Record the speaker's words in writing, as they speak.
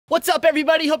What's up,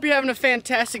 everybody? Hope you're having a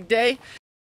fantastic day.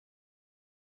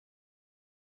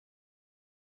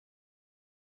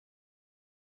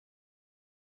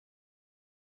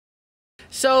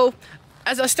 So,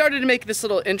 as I started to make this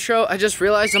little intro, I just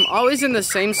realized I'm always in the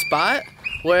same spot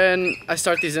when I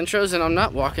start these intros, and I'm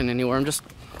not walking anywhere. I'm just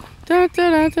da da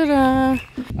da da da.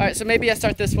 Alright, so maybe I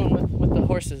start this one with the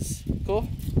horses. Cool?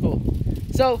 Cool.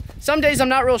 So, some days I'm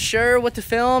not real sure what to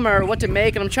film or what to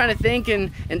make, and I'm trying to think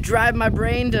and drive my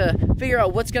brain to figure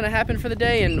out what's going to happen for the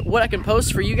day and what I can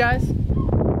post for you guys.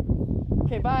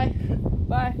 Okay, bye.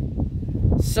 Bye.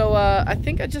 So, I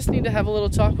think I just need to have a little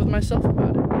talk with myself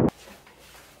about it.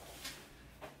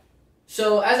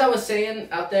 So, as I was saying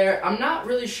out there, I'm not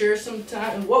really sure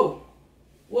sometimes. Whoa,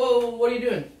 what are you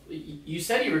doing? You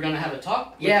said you were going to have a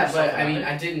talk with yourself. Yeah, but I mean,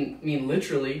 I didn't mean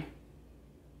literally.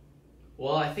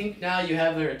 Well, I think now you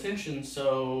have their attention,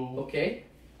 so... Okay.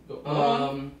 Go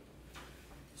on.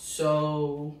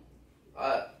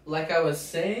 Like I was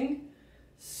saying,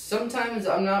 sometimes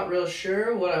I'm not real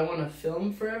sure what I want to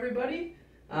film for everybody.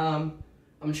 I'm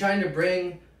trying to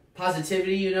bring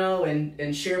positivity, you know,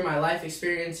 and share my life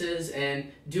experiences and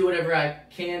do whatever I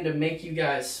can to make you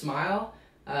guys smile.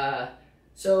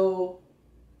 So,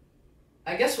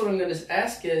 I guess what I'm going to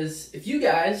ask is, if you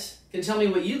guys can tell me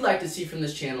what you'd like to see from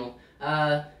this channel.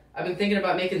 I've been thinking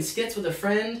about making skits with a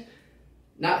friend,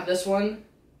 not this one,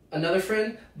 another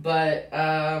friend, but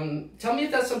tell me if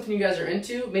that's something you guys are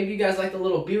into. Maybe you guys like the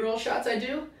little B-roll shots I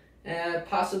do,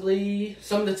 possibly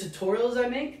some of the tutorials I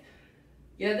make.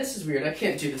 Yeah, this is weird. I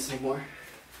can't do this anymore.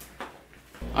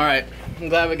 Alright, I'm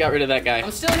glad we got rid of that guy. I'm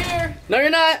still here. No,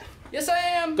 you're not. Yes, I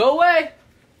am. Go away.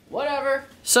 Whatever.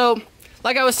 So,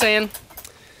 like I was saying,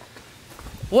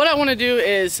 what I want to do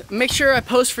is make sure I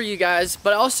post for you guys,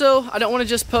 but also I don't want to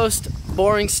just post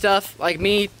boring stuff like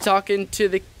me talking to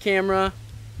the camera,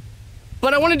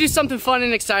 but I want to do something fun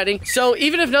and exciting. So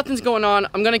even if nothing's going on,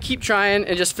 I'm going to keep trying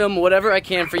and just film whatever I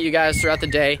can for you guys throughout the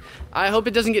day. I hope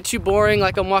it doesn't get too boring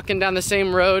like I'm walking down the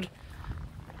same road.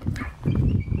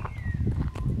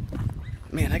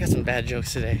 Man, I got some bad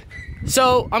jokes today.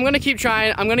 So, I'm going to keep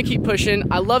trying, I'm going to keep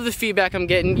pushing. I love the feedback I'm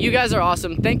getting. You guys are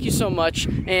awesome. Thank you so much.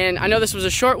 And I know this was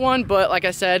a short one, but like I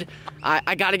said,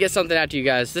 I got to get something out to you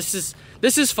guys. This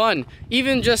is fun.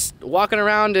 Even just walking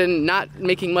around and not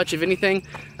making much of anything.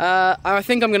 I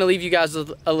think I'm going to leave you guys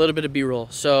with a little bit of B-roll.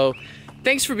 So,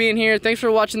 thanks for being here. Thanks for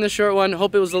watching this short one.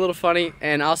 Hope it was a little funny,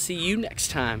 and I'll see you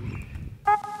next time.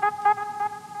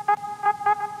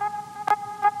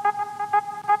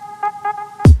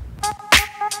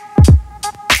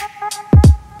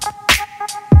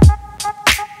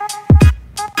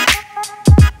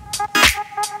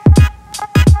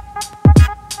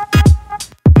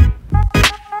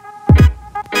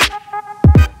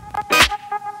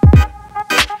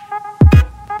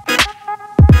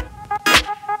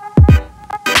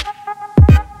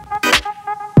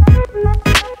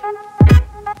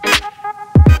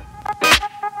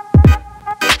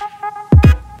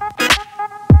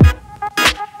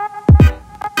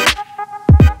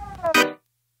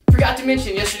 Forgot to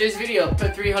mention yesterday's video.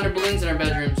 Put 300 balloons in our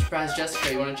bedroom. Surprised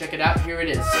Jessica. You want to check it out? Here it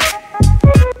is.